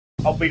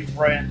I'll be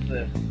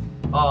Francis.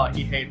 Oh,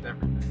 he hates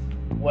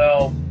everything.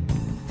 Well,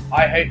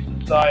 I hate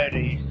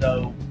society,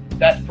 so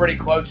that's pretty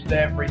close to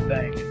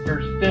everything.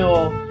 You're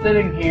still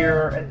sitting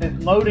here at this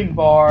loading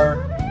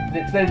bar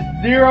that says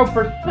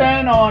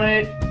 0% on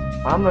it.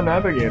 I'm the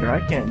navigator.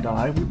 I can't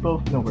die. We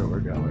both know where we're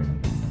going.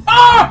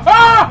 Ah!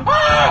 Ah!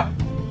 Ah!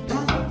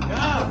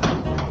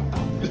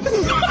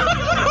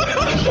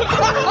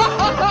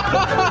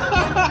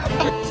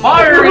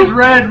 Fire is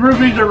red,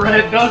 rubies are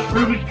red, thus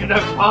rubies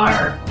conduct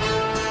fire.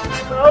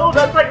 Oh,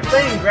 that's like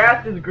saying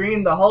grass is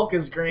green, the Hulk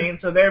is green,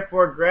 so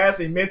therefore grass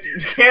emits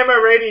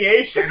gamma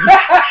radiation.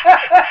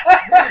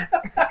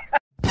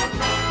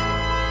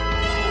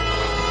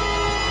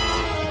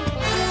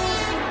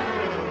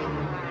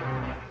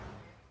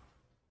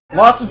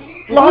 Lots of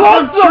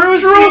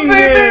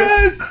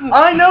truthiness!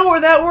 I know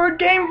where that word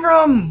came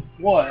from!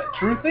 What?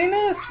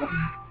 Truthiness?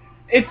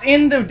 It's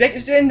in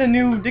the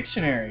new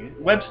dictionary,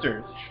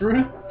 Webster's.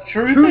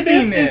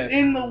 Truthiness is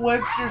in the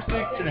Webster's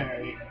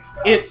dictionary.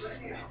 It's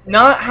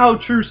not how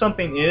true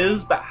something is,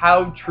 but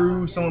how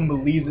true someone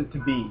believes it to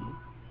be.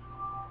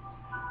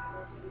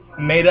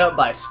 Made up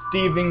by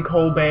Stephen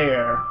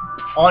Colbert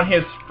on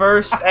his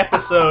first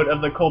episode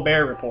of the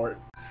Colbert Report.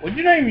 What'd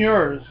you name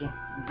yours?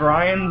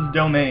 Brian's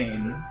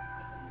Domain.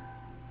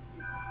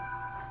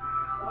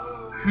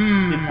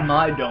 It's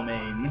my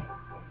domain.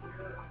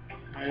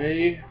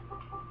 Hey,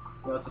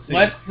 Let's see.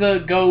 let's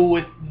go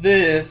with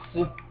this.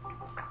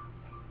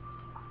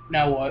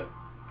 Now what?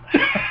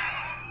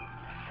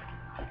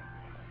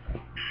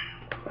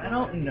 I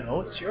don't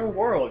know. It's your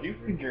world. You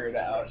figure it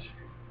out.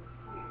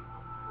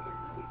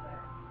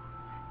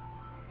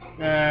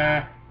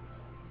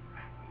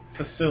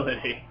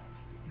 Facility.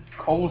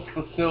 Cole's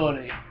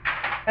facility.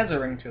 Has a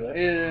ring to it.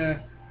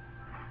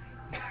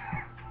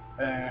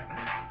 Yeah.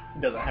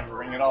 It doesn't have a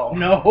ring at all.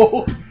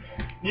 No.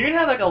 You can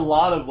have like a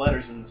lot of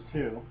letters in this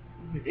too.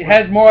 It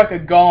has more like a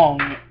gong.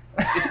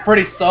 It's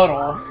pretty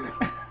subtle.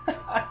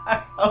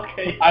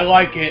 Okay. I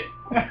like it.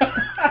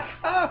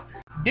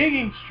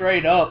 Digging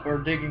straight up or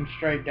digging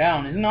straight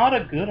down is not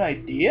a good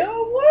idea?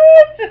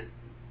 What?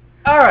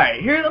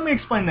 Alright, here, let me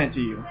explain that to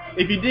you.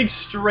 If you dig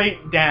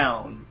straight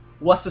down,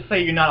 what's to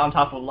say you're not on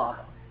top of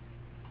lava?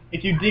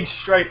 If you dig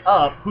straight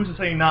up, who's to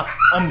say you're not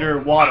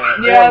underwater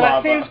or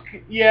lava?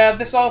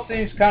 This all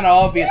seems kind of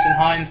obvious in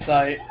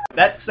hindsight.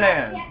 That's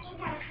sand.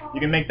 You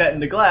can make that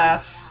into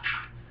glass.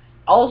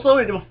 Also,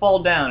 it will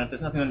fall down if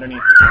there's nothing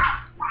underneath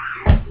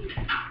it.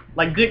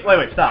 Like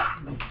wait, stop.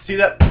 See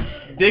that?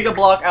 Dig a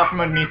block out from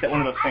underneath that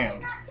one of those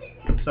sands.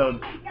 So,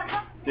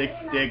 dig.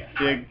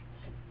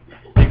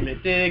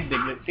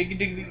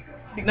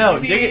 No,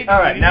 dig it.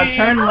 Alright, now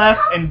turn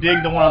left and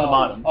dig the one on the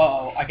bottom.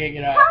 Uh-oh, I can't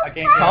get out. I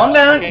can't get Calm out.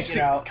 down. I can't get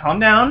out. Calm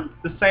down.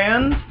 The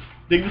sand.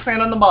 Dig the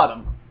sand on the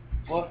bottom.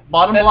 What?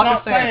 Bottom That's block not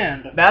of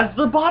sand. sand. That's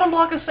the bottom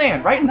block of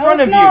sand, right in No,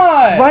 front of it's you.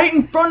 not. Right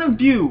in front of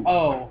you.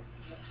 Oh.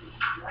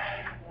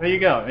 There you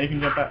go. You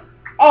can jump out.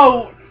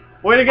 Oh!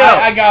 Way to go.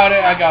 I got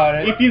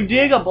it. If you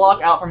dig a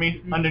block out from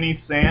underneath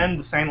sand,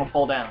 the sand will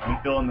fall down and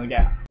fill in the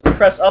gap.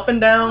 Press up and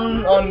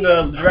down on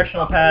the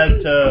directional pad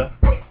to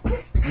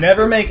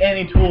never make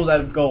any tools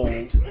out of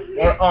gold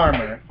or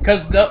armor.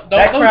 Because That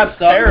crap's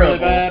terrible. really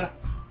bad.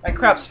 That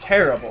crap's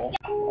terrible.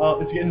 Oh,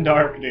 it's getting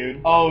dark,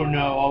 dude. Oh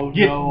no,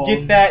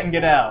 Get that and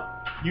get out.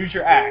 Use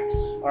your axe.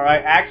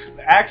 Alright,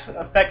 axe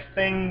affects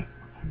things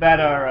that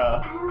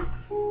are,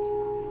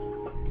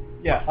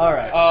 yeah,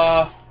 alright.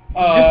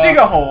 Just dig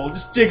a hole.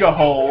 Just dig a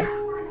hole.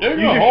 Use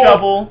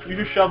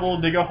your shovel,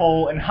 dig a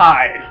hole, and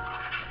hide.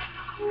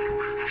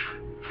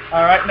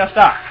 Alright, now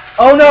stop.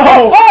 Oh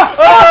no!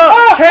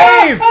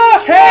 Cave!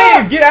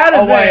 Cave! Get out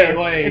of there!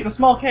 Wait. It's a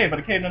small cave, but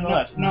a cave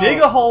nonetheless. No. Dig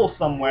a hole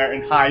somewhere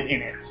and hide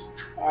in it.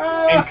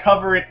 And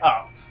cover it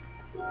up.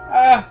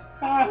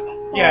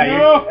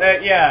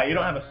 Yeah, you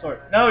don't have a sword.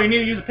 No, you need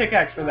to use a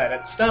pickaxe for that.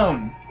 It's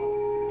stone.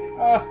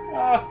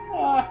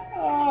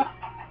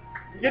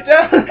 Get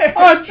down there!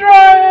 I'm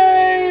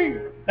trying!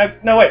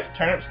 No, wait.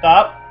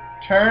 Stop.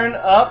 Turn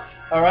up.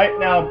 Alright,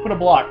 now put a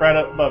block right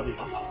up above you.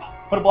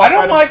 Put a block I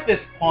don't right like this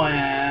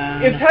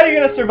plan. It's how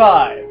you're gonna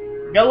survive.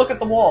 You gotta look at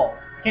the wall.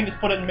 You can't just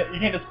put it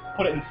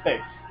in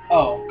space.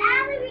 Oh.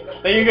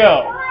 There you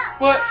go.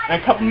 What? In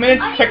a couple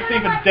minutes, check to see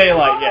if it's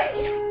daylight yet.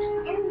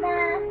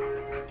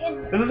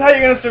 This is how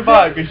you're gonna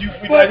survive, because You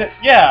should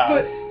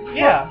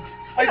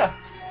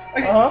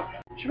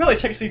probably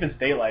check to see if it's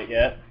daylight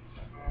yet.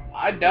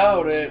 I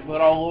doubt it,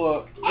 but I'll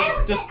look.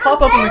 Just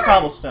pop up in the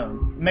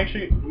cobblestone. Make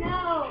sure you...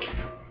 No!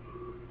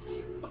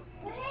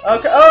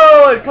 Okay,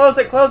 oh! Close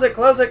it!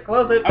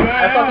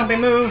 I saw something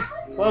move.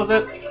 Close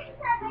it.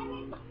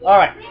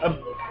 Alright, a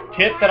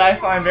tip that I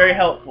find very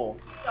helpful.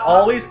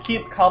 Always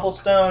keep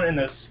cobblestone in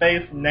the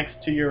space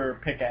next to your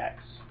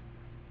pickaxe.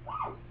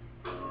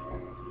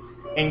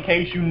 In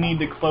case you need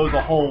to close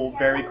a hole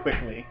very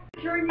quickly.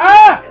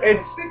 Ah!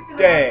 It's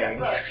day.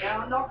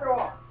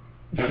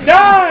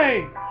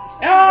 Die!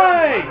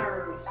 Die!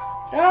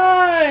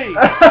 Die!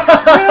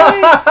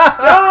 Really?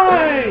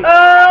 Die!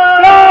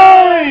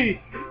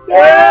 Die!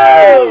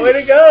 Whoa! Way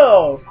to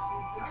go!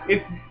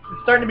 It's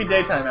starting to be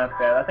daytime out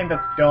there. I think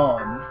that's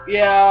dawn.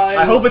 Yeah.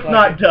 I hope it's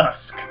not dusk.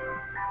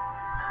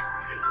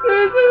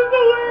 This is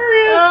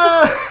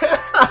hilarious!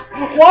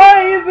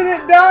 Why isn't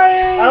it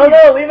dying? I don't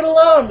know, leave it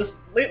alone.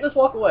 Let's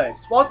walk away.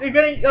 Just walk,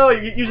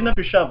 you're using up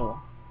your shovel.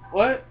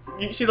 What?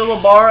 You see the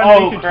little bar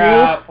underneath your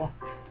crap. tools?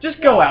 Just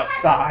go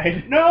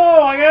outside. No,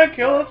 I gotta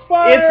kill the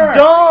spider! It's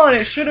dawn!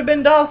 It should have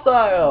been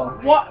docile.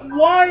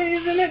 Why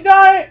isn't it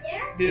dying?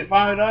 Did it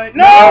finally die?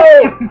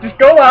 No! Just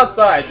go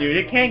outside, dude.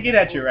 It can't get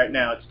at you right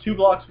now. It's 2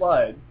 blocks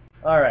wide.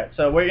 Alright,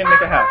 so where are you gonna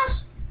make a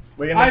house?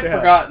 Where are you gonna make I've your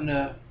forgotten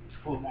to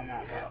pull my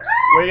map out.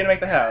 Where are you gonna make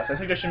the house? I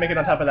suggest you make it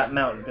on top of that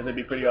mountain, because it'd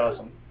be pretty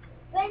awesome.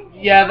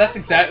 Yeah, that's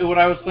exactly what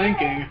I was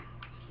thinking.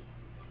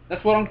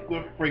 That's what I'm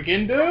gonna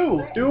freaking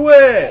do. Do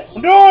it!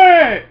 I'm doing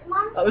it!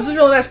 Oh, this is a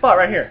really nice spot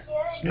right here.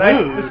 It's nice.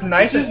 Dude, It's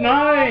nice. this is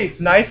nice.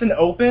 It's nice and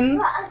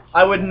open.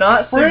 I would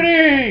not.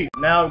 Pretty.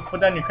 Now put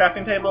down your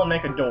crafting table and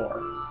make a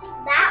door.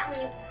 That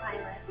means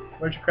pirate.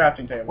 Where's your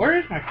crafting table? Where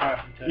is my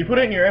crafting table? You put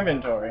it in your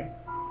inventory.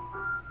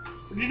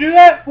 What'd you do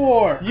that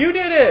for? You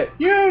did it.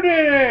 You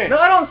did it. No,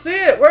 I don't see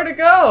it. Where'd it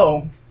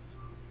go?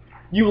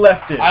 You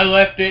left it. I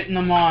left it in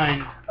the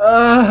mine.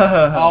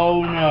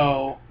 Oh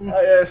no.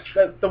 Yes,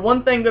 that's the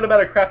one thing good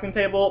about a crafting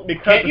table,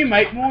 because Can't you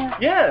make more?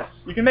 Yes,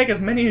 you can make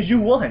as many as you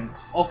want.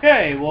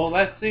 Okay, well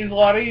that seems a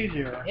lot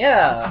easier.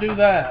 Yeah. Let's do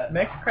that.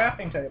 Make a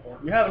crafting table.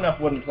 You have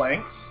enough wooden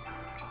planks.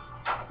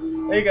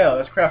 There you go,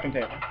 that's a crafting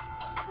table.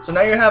 So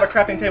now you have a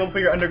crafting table for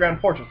your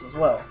underground fortress as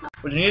well.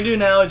 What you need to do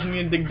now is you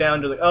need to dig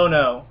down to the... Oh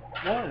no.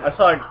 What? I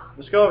saw it.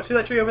 Just go over... See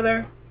that tree over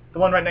there? The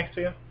one right next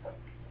to you?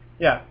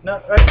 Yeah.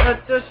 No,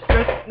 right, just...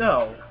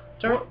 No.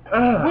 Turn...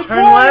 Which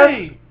turn left.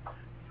 way?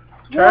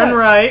 Turn What?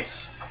 right.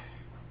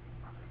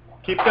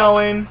 Keep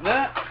going.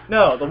 That?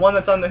 No, the one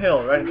that's on the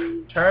hill, right?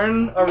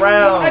 Turn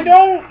around. I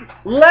don't...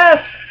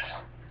 Left.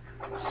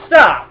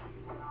 Stop.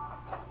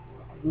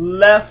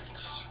 Left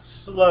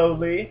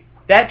slowly.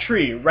 That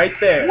tree right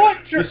there. What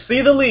tree? You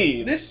see the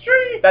leaves? This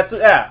tree? That's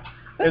yeah.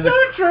 That's There's not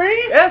a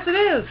tree. Yes, it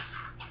is.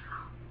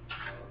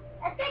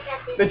 I think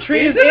I see The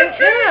tree Is is it a in.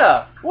 tree?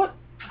 Yeah. What?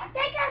 I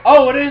think I see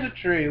Oh, it is a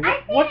tree.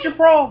 What's your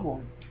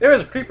problem? There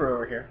is a creeper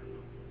over here.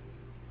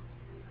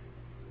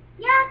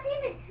 Yeah, I see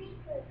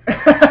the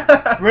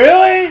creeper.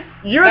 Really?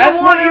 You're That's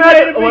the what one you who had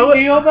made a to-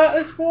 big deal about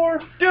this for?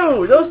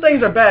 Dude, those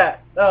things are bad.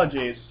 Oh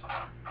jeez.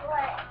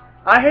 What?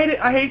 I hate it.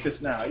 I hate this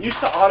now. It used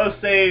to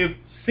autosave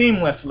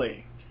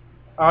seamlessly.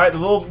 Alright, the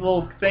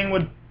little thing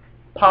would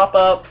pop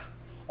up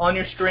on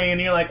your screen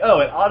and you're like, oh,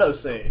 it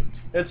autosaved.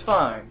 It's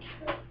fine.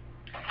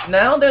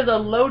 Now there's a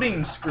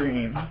loading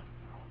screen.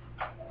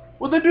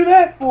 What'd they do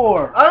that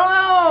for? I don't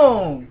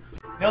know!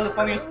 You know the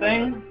funniest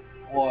thing?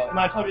 What? When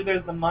I told you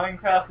there's the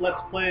Minecraft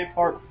Let's Play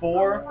Part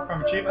 4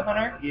 from Achievement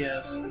Hunter?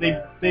 Yes.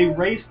 They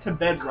raced to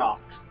Bedrock.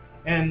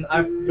 And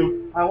I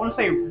want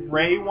to say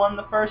Ray won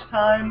the first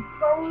time.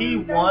 He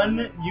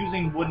won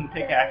using wooden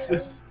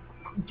pickaxes.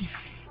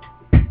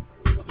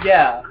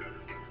 Yeah.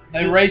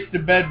 They raced to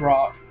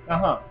bedrock.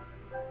 Uh-huh.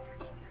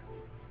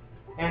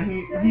 And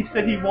he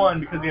said he won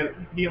because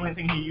the only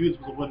thing he used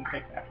was a wooden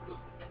pickaxe.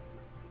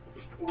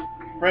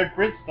 Fred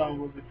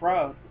Flintstone would be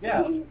proud.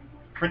 Yeah.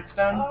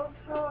 Flintstone?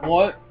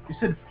 What? You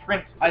said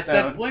Flintstone. I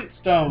said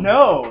Flintstone.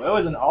 No, it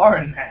was an R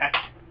in that.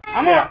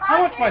 How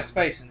much am I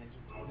spacing these?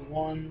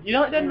 1, You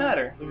know, it doesn't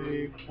matter.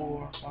 3,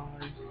 4, 5.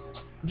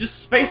 Just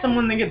space them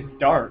when they get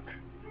dark.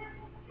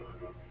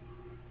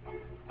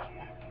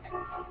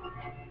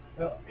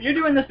 Well, you're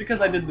doing this because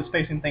I did the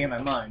spacing thing in my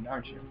mind,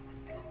 aren't you?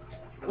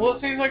 Well,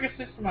 it seems like a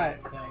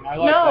systematic thing. I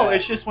like No, that.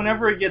 it's just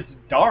whenever it gets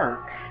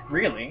dark,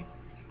 really.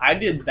 I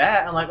did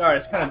that, I'm like, alright,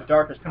 it's kind of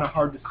dark, it's kind of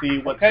hard to see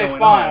what's Okay, going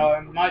fine.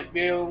 on. I might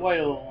be able to wait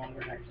a little longer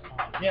next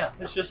time. Yeah,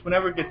 it's just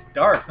whenever it gets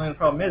dark, the only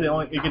problem is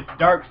it gets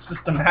dark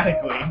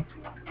systematically.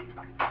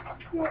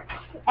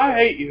 I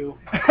hate you.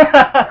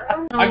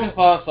 I just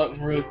thought of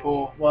something really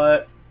cool.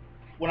 What?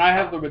 When I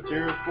have the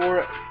materials for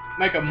it,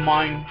 make a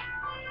mine,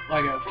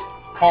 like a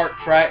cart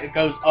track that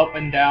goes up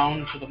and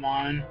down to the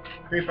mine.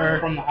 Creeper.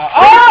 From the house.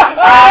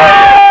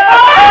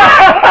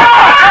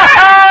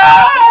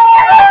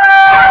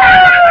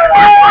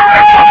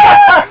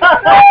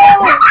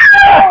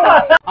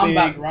 I'm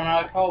about to run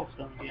out of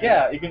cobblestone again.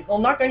 Yeah, you can. Well,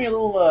 knock down your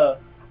little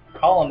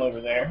column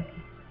over there.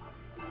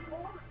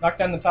 Knock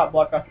down the top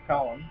block off your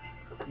column,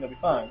 and you'll be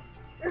fine.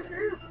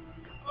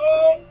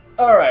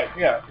 All right,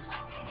 yeah.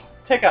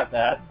 Take out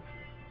that.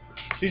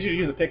 It's easier to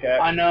use a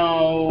pickaxe. I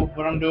know,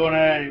 but I'm doing it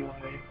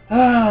anyway.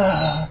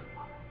 All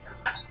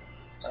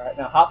right,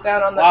 now hop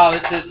down on that. Wow,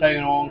 this is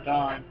taking a long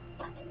time.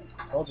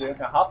 Told you.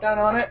 Now hop down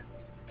on it.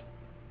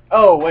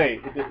 Oh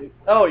wait.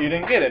 Oh, you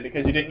didn't get it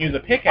because you didn't use a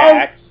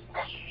pickaxe. Oh.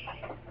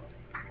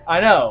 I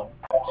know.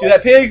 See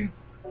that pig?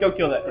 Go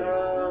kill that pig.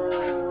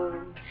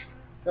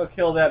 Go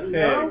kill that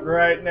pig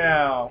right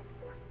now.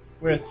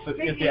 With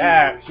the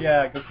axe.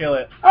 Yeah, go kill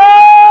it.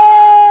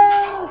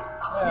 Oh!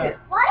 Yeah.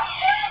 What?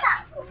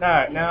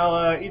 Alright,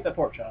 now eat that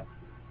pork chop.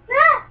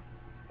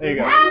 There you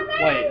go.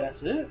 Wait, that's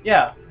it?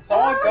 Yeah. That's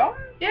all I got?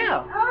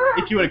 Yeah.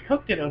 If you would have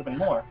cooked it, it would have been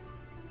more.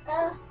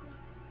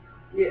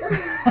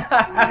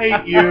 I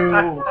hate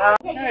you.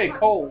 Hey,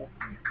 Cole.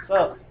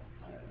 What's up?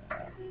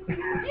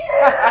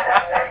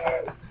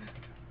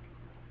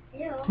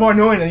 It's more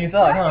annoying than you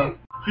thought, huh?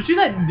 Did you see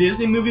that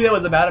Disney movie that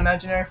was about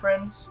imaginary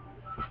friends?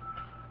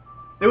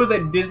 There was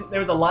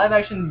a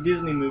live-action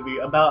Disney movie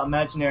about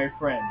imaginary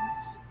friends,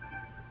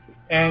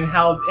 and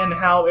how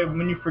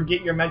when you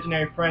forget your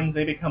imaginary friends,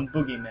 they become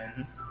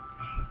boogeymen.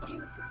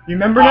 You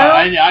remember now?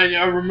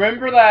 I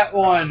remember that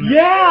one.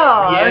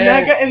 Yeah, Yeah.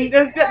 and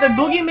the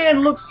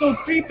boogeyman looks so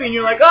creepy, and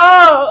you're like,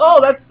 oh,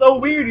 that's so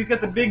weird. He's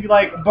got the big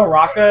like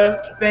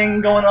Baraka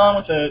thing going on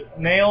with the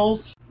nails.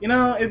 You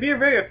know, it'd be a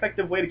very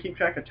effective way to keep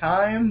track of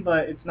time,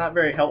 but it's not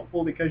very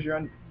helpful because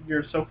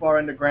you're so far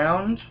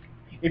underground.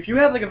 If you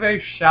have like a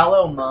very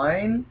shallow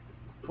mine,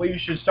 what you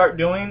should start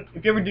doing,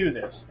 if you ever do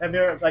this, have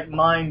you ever like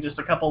mined just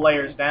a couple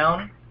layers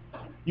down,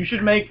 you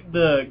should make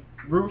the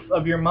roof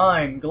of your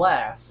mine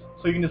glass,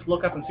 so you can just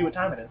look up and see what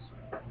time it is.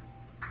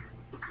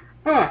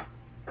 Huh.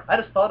 I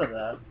just thought of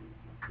that.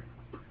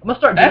 I'm gonna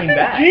start doing that.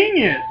 That's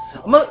genius.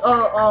 I'm gonna,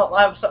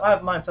 I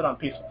have mine set on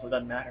peaceful, so it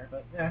doesn't matter.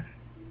 But yeah,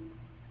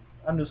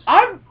 I'm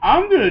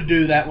gonna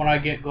do that when I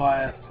get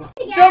glass.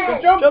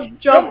 Yeah.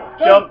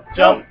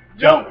 Jump.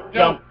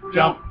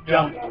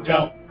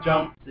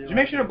 Did you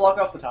make sure to block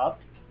off the top?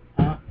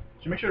 Huh?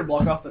 Did you make sure to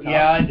block off the top?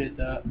 Yeah, I did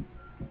that.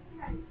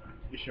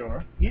 You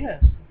sure?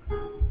 Yes.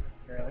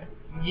 Really?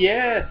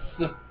 Yes.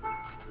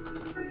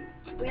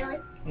 Really?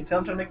 You tell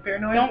him to make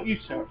paranoid? Don't you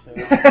start to.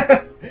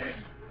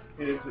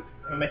 Is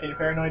it making you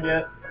paranoid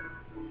yet?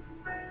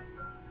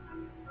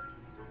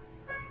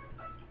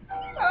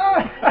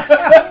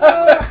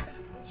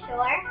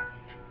 Sure.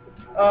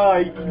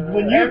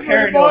 When you're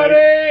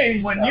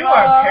paranoid, when you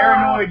are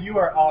paranoid, you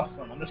are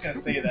awesome. I'm just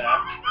gonna say that.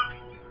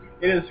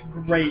 It is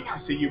great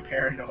to see you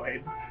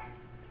paranoid.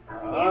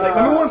 Like,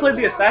 remember when we played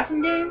the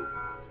assassin game?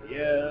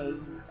 Yes.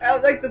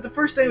 Like the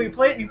first day we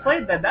played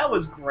that. That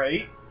was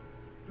great.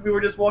 We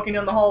were just walking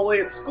down the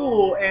hallway at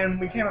school, and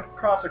we came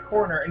across a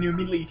corner, and you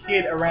immediately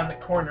hid around the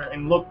corner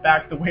and looked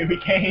back the way we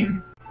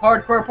came.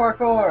 Hardcore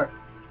parkour.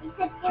 You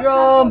said for a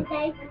Jump. couple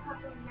days, a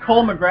couple nights.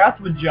 Cole McGrath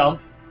would jump.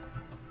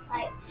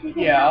 Like,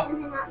 Yeah.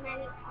 and not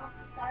many off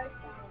the stars.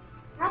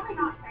 Probably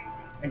not very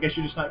many. I guess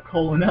you're just not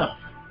cool enough.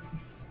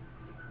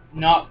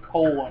 Not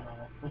cold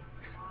enough.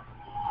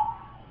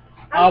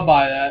 I'll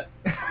buy that.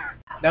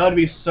 That would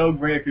be so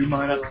great if you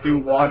mine up through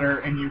water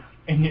and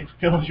it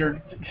fills your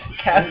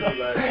castle.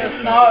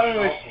 It's not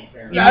really.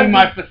 You mean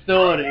my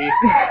facility.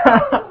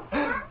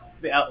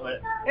 The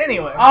outlet.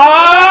 Anyway.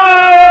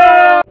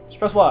 Ah! Just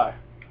press Y.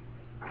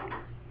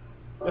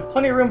 There's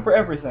plenty of room for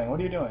everything. What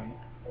are you doing?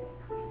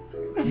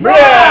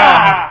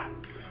 Bruh!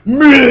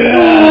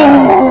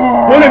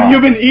 What have you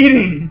been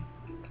eating?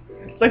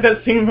 It's like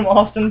that scene from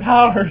Austin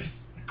Powers,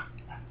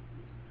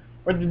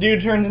 where the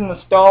dude turns in the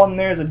stall and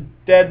there's a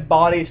dead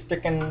body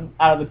sticking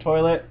out of the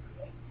toilet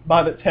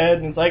by its head,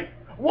 and it's like,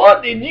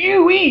 what did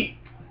you eat?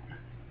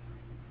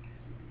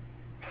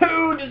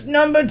 Who does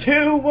number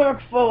 2 work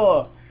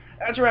for?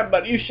 That's right,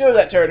 buddy. You show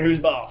that turd who's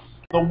boss.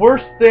 The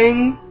worst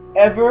thing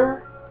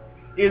ever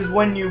is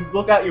when you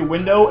look out your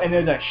window and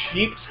there's a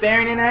sheep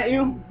staring in at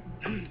you.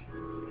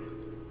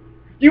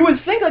 You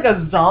would think like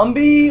a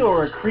zombie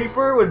or a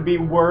creeper would be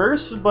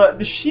worse, but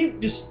the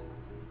sheep just,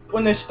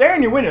 when they stare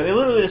in your window, they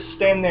literally just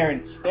stand there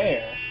and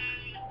stare.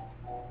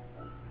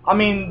 I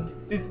mean,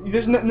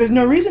 there's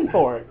no reason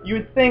for it. You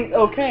would think,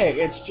 okay,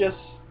 it's just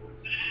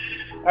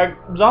a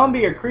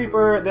zombie or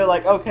creeper. They're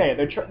like, okay,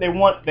 they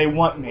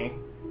want me.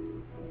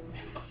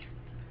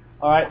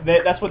 All right,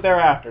 that's what they're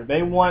after.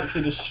 They want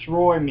to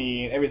destroy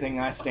me and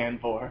everything I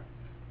stand for,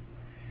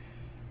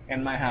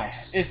 and my house.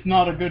 It's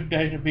not a good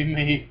day to be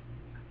me.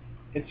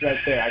 It's right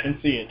there. I can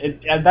see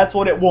it. That's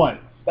what it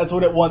wants. That's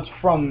what it wants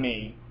from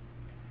me.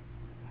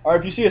 Or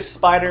if you see a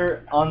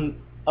spider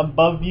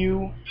above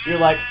you, you're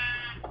like,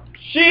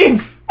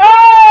 sheep!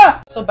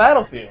 Ah! It's a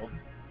battlefield.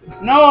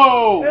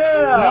 No!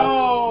 Yeah.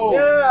 No!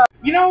 Yeah.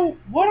 You know,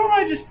 why don't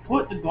I just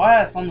put the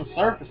glass on the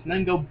surface and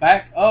then go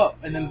back up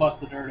and then bust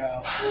the dirt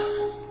out?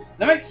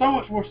 That makes so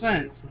much more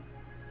sense.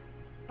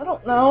 I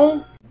don't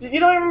know. You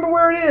don't remember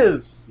where it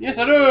is. Yes,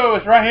 I do.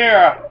 It's right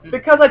here.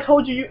 Because I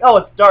told you. Oh,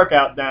 it's dark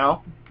out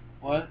now.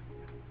 What?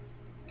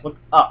 Look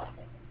up.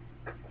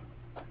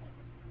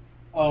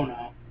 Oh,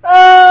 no.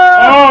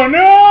 Ah! Oh, no!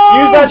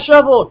 Use that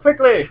shovel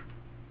quickly.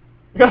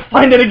 You gotta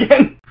find it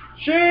again.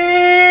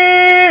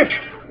 Sheep!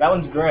 That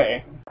one's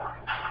gray.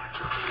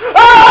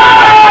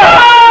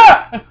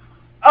 Ah!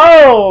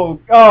 Oh,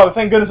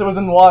 thank goodness it was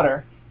in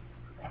water.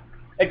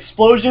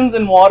 Explosions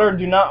in water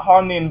do not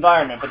harm the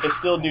environment, but they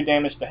still do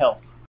damage to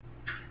health.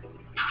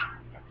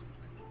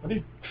 What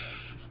is...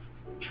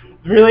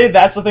 Really?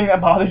 That's the thing that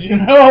bothers you?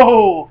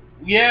 No!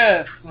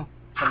 Yes.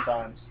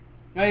 Sometimes.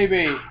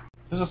 Maybe.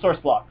 Those are source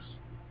blocks.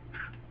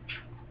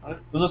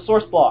 Those are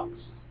source blocks.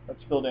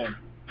 That's filled in.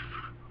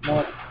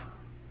 More.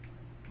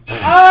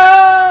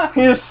 Ah!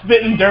 He's just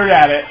spitting dirt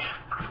at it.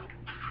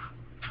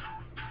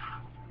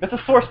 That's a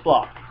source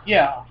block.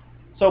 Yeah.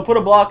 So put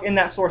a block in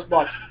that source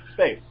block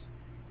space.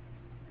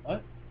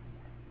 What?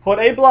 Put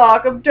a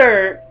block of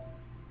dirt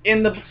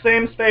in the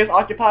same space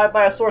occupied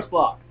by a source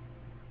block.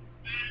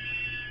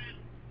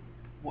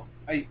 What?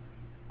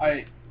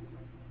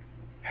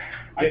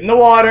 Get in the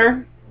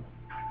water.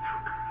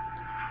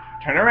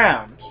 Turn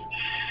around.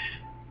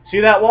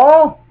 See that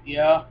wall?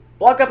 Yeah.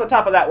 Block up the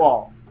top of that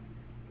wall.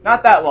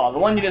 Not that wall, the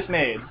one you just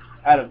made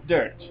out of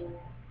dirt.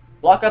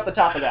 Block up the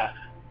top of that.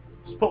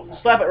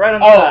 Slap it right on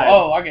the side.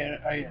 Oh, I get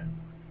it.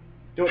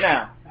 Do it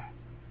now.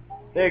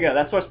 There you go.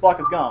 That source block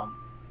is gone.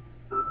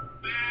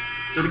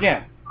 Do it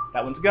again.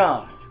 That one's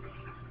gone.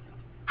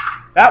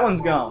 That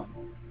one's gone.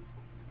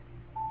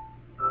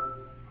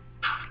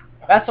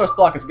 That source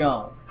block is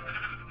gone.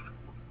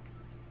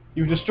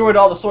 You've destroyed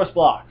all the source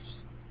blocks.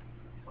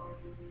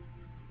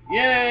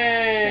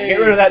 Yay! Get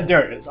rid of that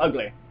dirt. It's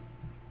ugly.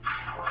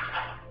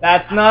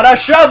 That's not a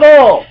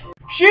shovel!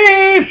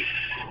 Sheep!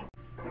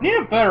 Need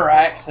a better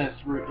access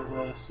route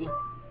to this.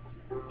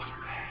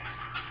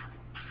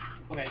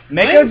 Okay,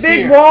 Make a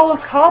big wall of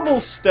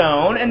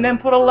cobblestone and then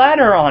put a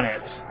ladder on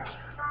it.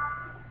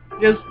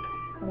 Just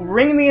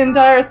ring the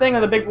entire thing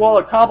with a big wall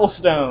of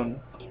cobblestone.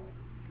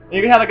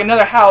 You can have like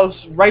another house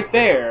right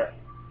there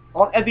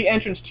at the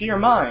entrance to your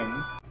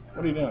mine.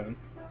 What are you doing?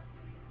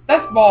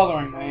 That's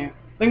bothering me.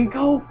 Then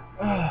go...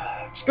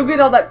 just go get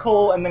all that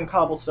coal and then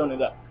cobblestone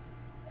it up.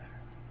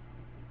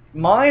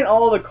 Mine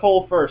all the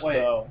coal first, Wait.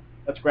 though.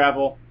 That's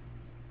gravel.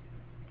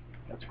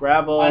 That's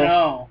gravel. I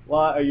know.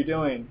 What are you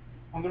doing?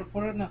 I'm gonna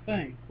put it in a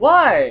thing.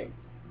 Why?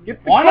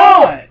 Get the Why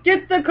coal! not?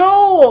 Get the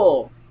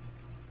coal!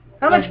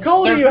 How much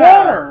coal do There's you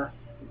water.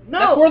 have? No!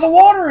 That's where the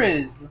water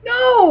is.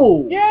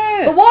 No!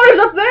 Yes. The water's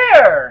up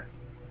there!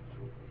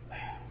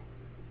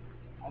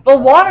 The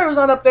water was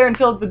not up there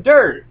until the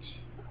dirt.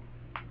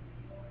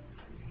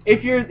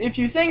 If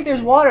you think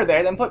there's water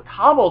there, then put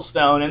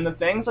cobblestone in the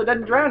thing so it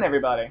doesn't drown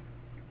everybody.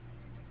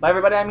 By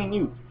everybody, I mean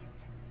you.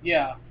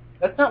 Yeah.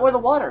 That's not where the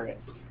water is.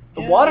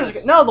 The Yes.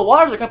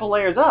 water's a couple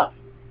layers up.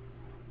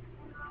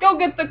 Go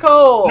get the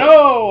coal.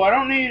 No, I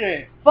don't need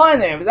it. Fine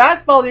then. If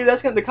that's bother you,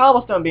 that's gonna the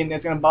cobblestone being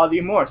that's gonna bother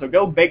you more. So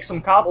go bake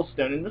some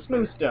cobblestone in the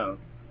smooth stone.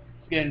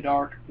 It's getting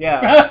dark.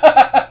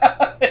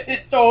 Yeah.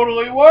 It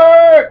totally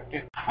worked.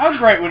 How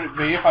great would it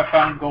be if I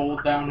found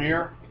gold down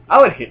here?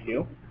 I would hit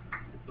you.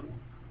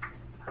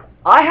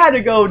 I had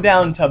to go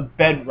down to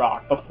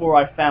bedrock before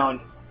I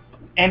found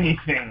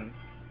anything.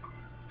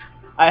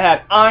 I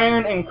had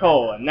iron and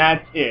coal, and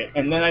that's it.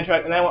 And then I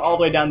went all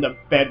the way down to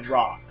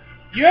bedrock.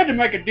 You had to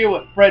make a deal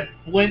with Fred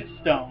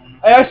Flintstone.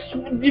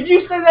 If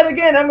you say that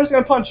again, I'm just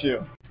gonna punch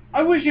you.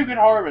 I wish you could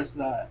harvest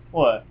that.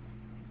 What?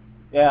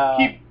 Yeah.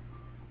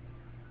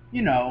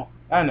 You know.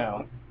 I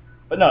know.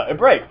 But no, it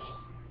breaks.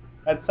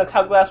 That's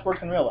how glass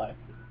works in real life.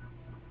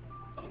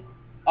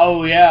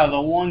 Oh yeah, the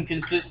one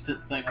consistent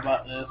thing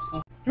about this.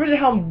 Do you imagine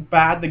how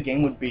bad the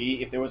game would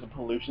be if there was a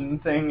pollution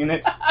thing in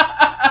it?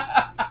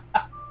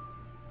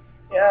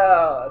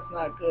 Yeah, it's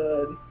not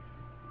good.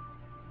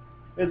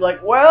 It's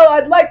like, well,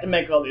 I'd like to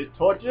make all these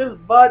torches,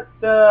 but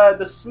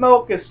the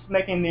smoke is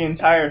making the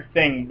entire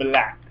thing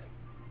black.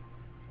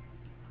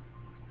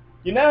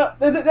 You know,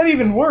 that'd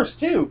even worse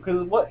too,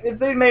 because what if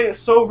they made it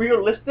so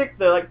realistic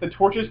that the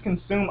torches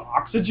consume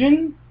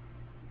oxygen?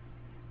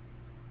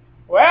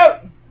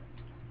 Well,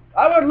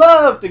 I would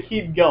love to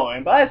keep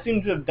going, but I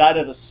seem to have died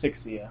of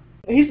asphyxia.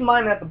 He's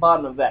mining at the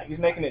bottom of that. He's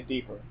making it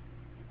deeper.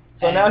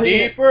 So and now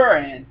deeper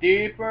and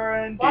deeper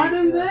and deeper. Why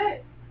do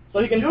that? So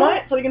he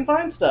can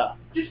find stuff.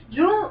 Just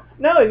jump.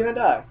 No, he's gonna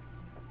die.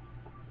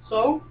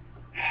 So?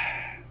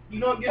 You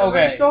don't get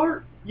Okay. a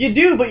restart? You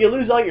do, but you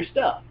lose all your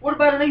stuff. What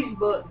about an easy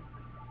button?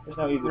 There's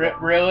no easy button.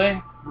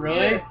 Really?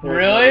 Really? Yeah.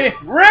 Really?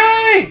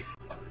 Really?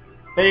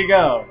 There you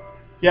go.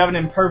 You have an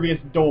impervious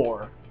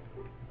door.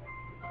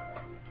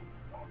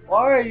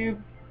 Why are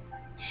you...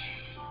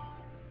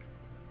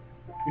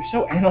 You're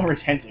so anal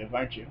retentive,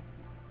 aren't you?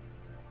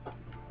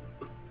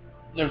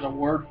 There's a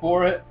word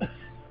for it.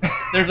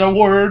 There's a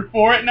word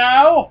for it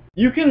now.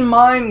 You can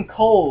mine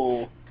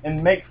coal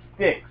and make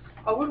sticks.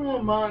 I wouldn't want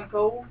to mine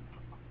coal.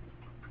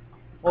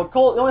 Well,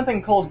 coal. The only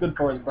thing coal's good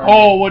for is burning.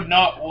 Cole would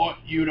not want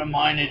you to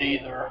mine it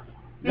either.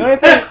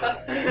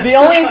 The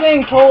only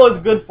thing coal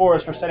is good for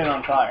is for setting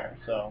on fire.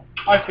 So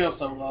I feel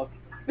so loved.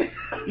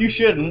 you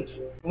shouldn't.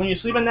 When you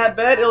sleep in that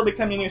bed, it'll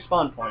become your new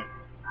spawn point.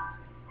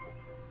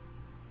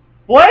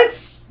 What?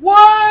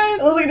 What?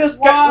 It looks like you just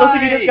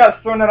Why?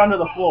 got thrown out onto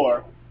the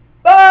floor.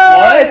 Ah!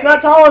 What? It's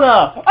not tall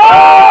enough.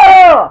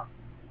 Ah!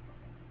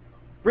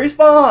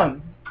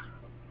 Respawn.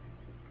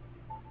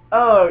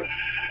 Oh,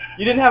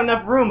 you didn't have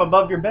enough room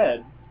above your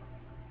bed.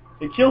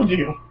 It killed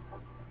you.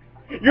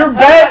 Your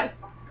bed.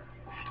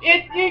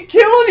 It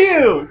killed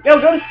you.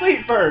 Yo, go to sleep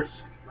first.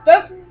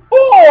 That's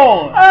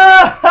bull.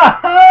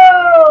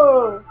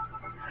 Oh,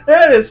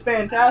 that is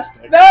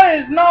fantastic. That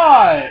is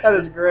not. That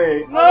is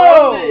great.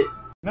 No. it.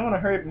 I want to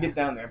hurry up and get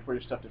down there before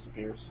your stuff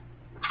disappears.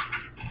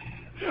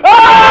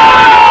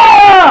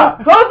 Ah!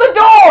 Close the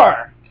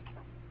door!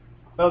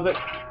 Close it.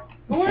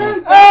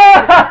 Where? I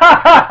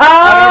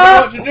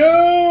don't know what to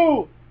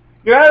do.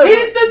 You're out of Hit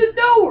it through the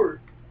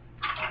door.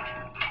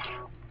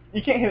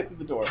 You can't hit it through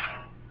the door.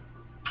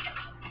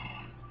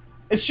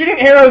 It's shooting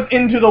arrows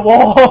into the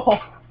wall.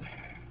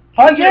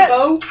 Punch Get a it!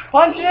 bow?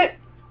 Punch it!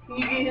 Can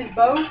you get his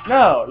bow?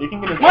 No, you can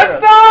get his My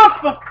arrows.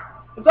 stuff.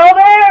 It's all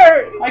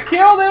there! I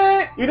killed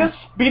it! You just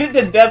beat it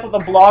to death with a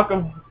block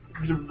of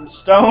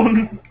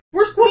stone.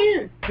 Where's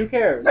Quinn? Who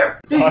cares?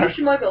 Dude, you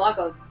should make it like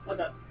a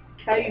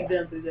cave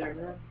down through there,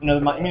 man.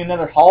 You mean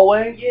another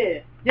hallway?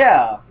 Yeah.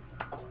 Yeah.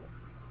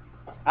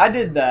 I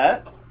did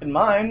that in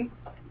mine.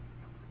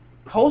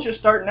 Cole's just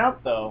starting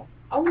out though.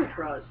 I want to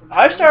try some.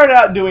 I started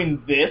out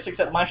doing this,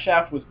 except my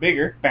shaft was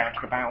bigger. Bow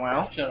bow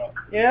wow. Shut up.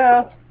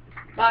 Yeah.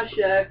 My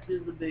shaft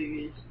is the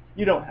biggest.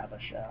 You don't have a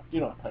shaft. You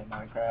don't play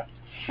Minecraft.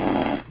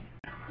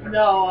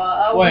 No,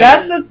 I Wait,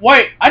 That's the-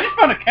 wait, I just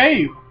found a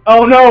cave.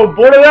 Oh no!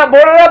 Board it up!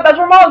 Board it up! That's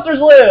where monsters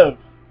live!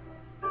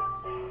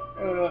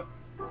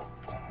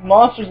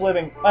 Monsters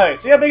living... Alright,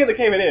 see how big of the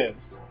cave it is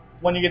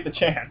when you get the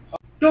chance.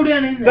 Go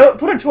down in there. No,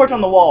 put a torch on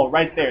the wall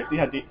right there. See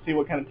how deep, see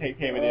what kind of cave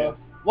it is.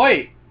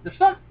 Wait, there's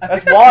some... I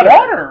That's think water.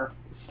 water.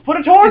 Put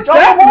a torch Is on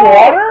that the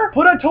wall! water?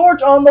 Put a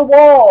torch on the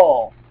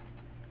wall!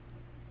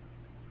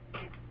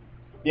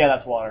 Yeah,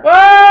 that's water.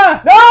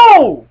 Ah!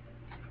 No!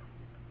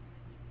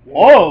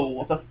 Whoa.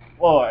 What the...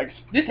 Whoa,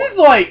 This is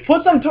like...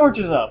 put some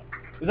torches up.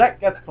 That's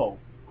coal.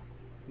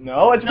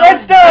 No, it's No.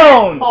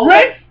 redstone! Oh.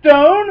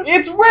 Redstone?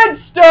 It's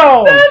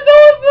redstone! That's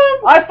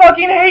awesome! I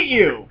fucking hate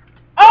you!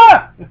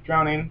 Ah!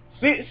 Drowning.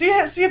 See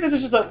if this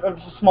is just a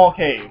small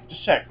cave.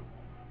 Just check.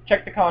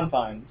 Check the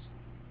confines.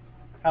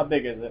 How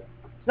big is it?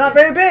 It's not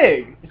very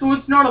big. So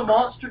it's not a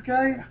monster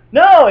cave?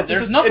 No, it's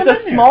There's just nothing it's a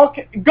in there. small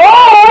cave. Gold!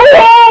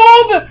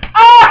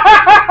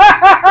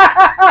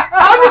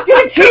 I'm just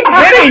gonna keep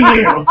hitting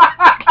you!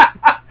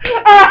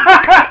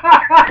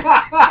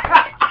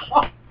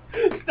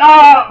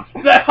 Stop!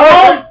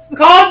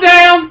 Calm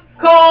down!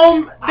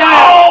 Calm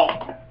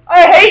down!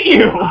 I hate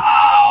you!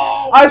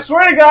 Ow. I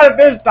swear to God, if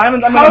there's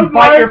diamonds, I'm gonna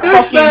bite your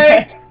fucking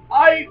head.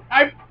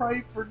 I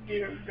pray for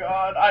dear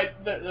God.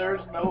 There's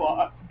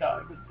no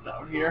diamonds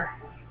down here.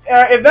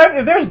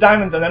 If there's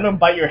diamonds, then I'm gonna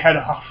bite your head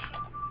off.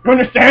 You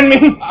understand me?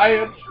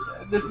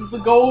 This is the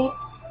goal.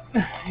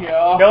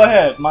 Yeah. Go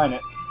ahead, mine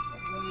it.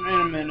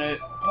 In a minute.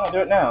 No, do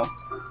it now.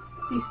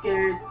 He's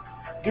scared.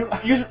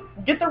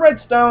 Get the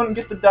redstone,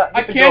 get the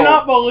I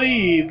cannot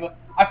believe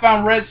I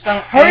found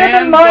redstone. Hurry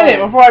up and mine it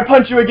before I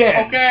punch you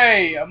again.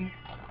 Okay.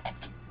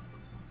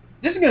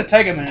 This is gonna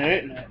take a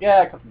minute, isn't it?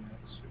 Yeah, a couple minutes.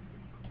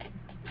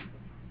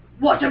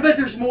 Watch, I bet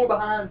there's more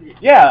behind it.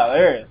 Yeah,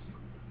 there is.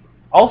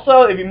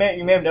 Also, if you may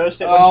have noticed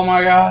it. Oh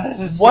my God!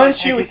 This is Once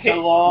taking you hit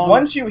so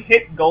long.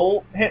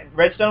 hit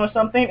redstone with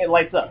something, it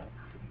lights up.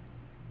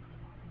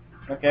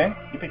 Okay,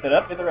 you picked it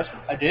up. Get the rest of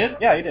it. I did.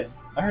 Yeah, you did.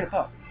 I heard it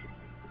pop.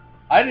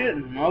 I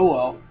didn't. Oh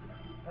well.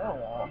 Oh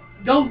well.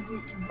 Go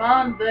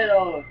mine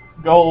that,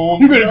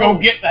 Gold. I'm gonna go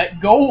get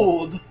that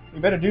gold. You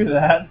better do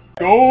that.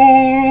 you're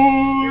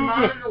Gold.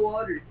 mining the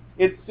water.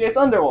 It's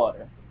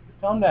underwater.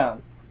 Calm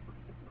down.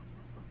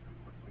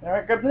 All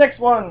right, grab the next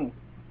one.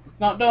 It's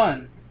not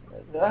done.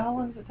 How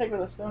long does it take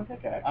with a stone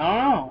pickaxe? I don't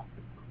know.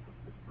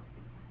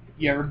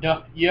 You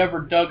ever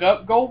dug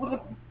up gold with a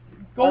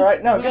gold? All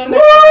right, no, with get a- the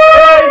next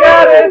one. You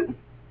got it.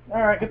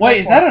 All right. Get the Wait,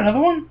 next is that one. another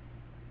one?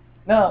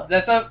 No.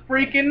 That's a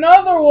freaking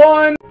another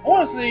one. I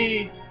want to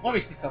see. Let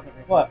me see something.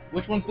 real quick. What?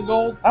 Which one's the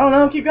gold? I don't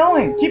know. Keep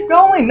going. Keep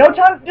going. No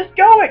time. Just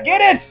go it.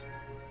 Get it.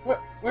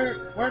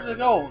 Where's the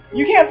gold?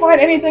 You can't find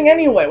anything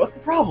anyway. What's the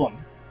problem?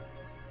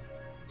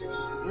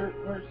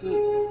 Where's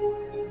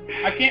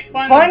the? I can't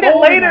find. Find the it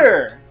gold in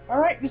later. All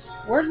right. Just. my-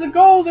 Where's the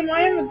gold in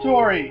my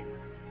inventory?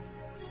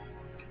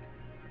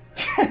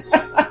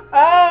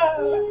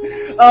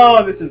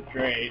 Oh, this is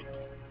great.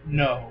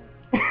 No.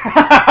 No.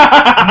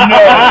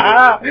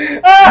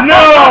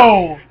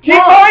 No.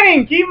 Keep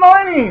mining. Keep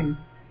mining.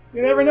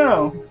 You never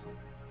know.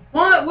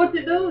 What? What's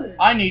it doing?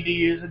 I need to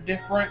use a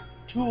different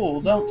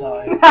tool, don't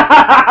I? You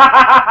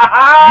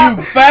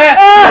You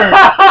bastard!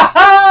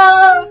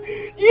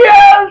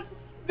 Yes!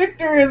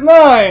 Victory is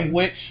mine!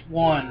 Which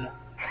one?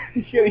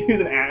 You gotta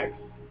use an axe.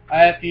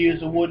 I have to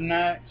use a wooden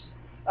axe.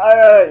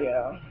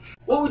 Yeah.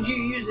 What would you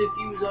use if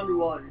you was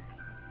underwater?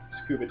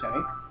 Scuba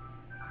tank.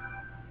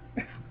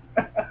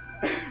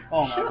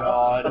 Oh my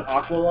God.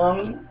 Aqua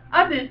lung.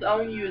 I just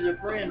own you as a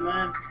friend,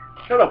 man.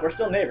 Shut up, we're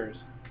still neighbors.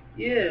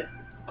 Yeah.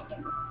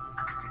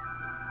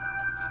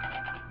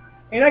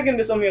 You're not gonna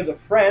disown me as a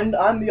friend.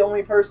 I'm the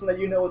only person that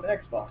you know with an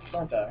Xbox,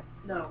 aren't I?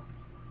 No.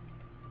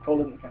 Cole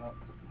doesn't count.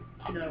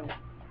 No.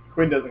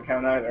 Quinn doesn't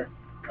count either.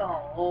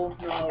 Oh,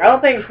 no. I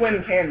don't think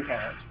Quinn can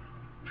count.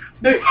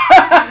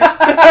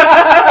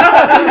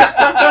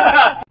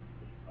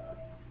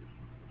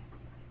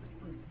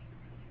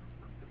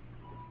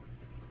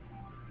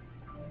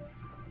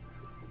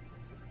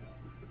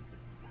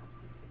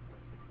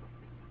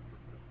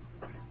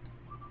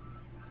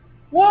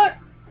 What?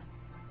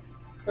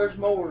 There's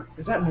more.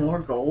 Is that more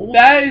gold?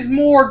 That is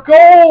more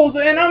gold,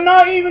 and I'm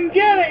not even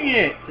getting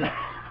it.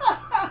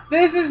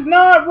 This is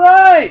not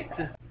right.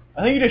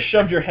 I think you just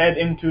shoved your head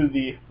into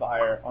the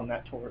fire on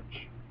that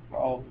torch.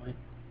 Probably.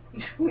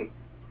 You're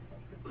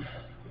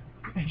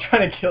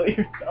trying to kill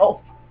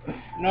yourself.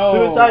 No.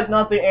 Suicide's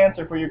not the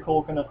answer for your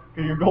gold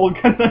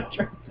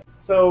conundrum.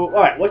 So,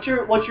 alright, what's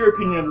your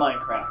opinion of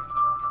Minecraft?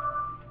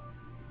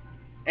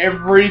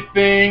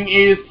 Everything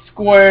is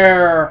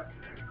square.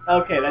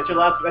 Okay, that's your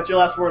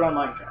last word on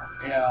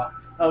Minecraft. Yeah.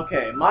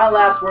 Okay, my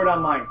last word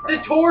on The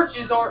Minecraft.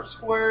 torches aren't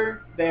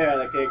square. There,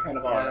 like they kind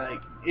of are. Yeah,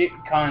 like, it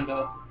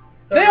kinda.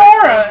 They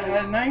are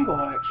at an angle,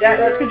 actually. Yeah,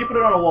 that's because you put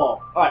it on a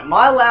wall. Alright,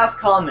 my last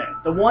comment.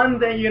 The one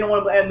thing you're going to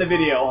want to end the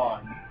video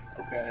on.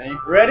 Okay.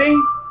 Ready?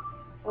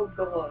 Oh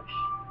gosh.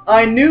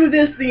 I knew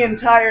this the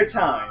entire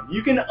time.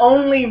 You can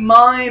only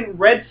mine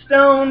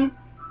redstone,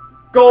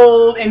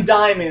 gold, and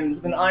diamonds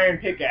with an iron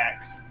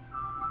pickaxe.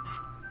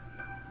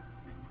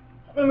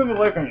 I'm going to move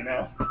away from you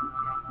now.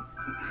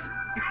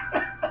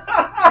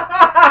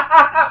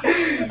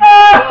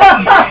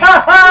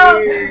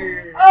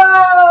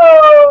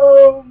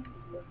 Oh!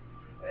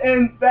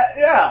 And that,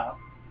 yeah.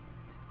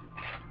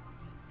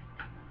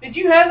 Did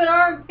you have an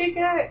iron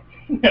pickaxe?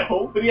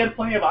 No, but he had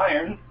plenty of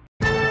iron.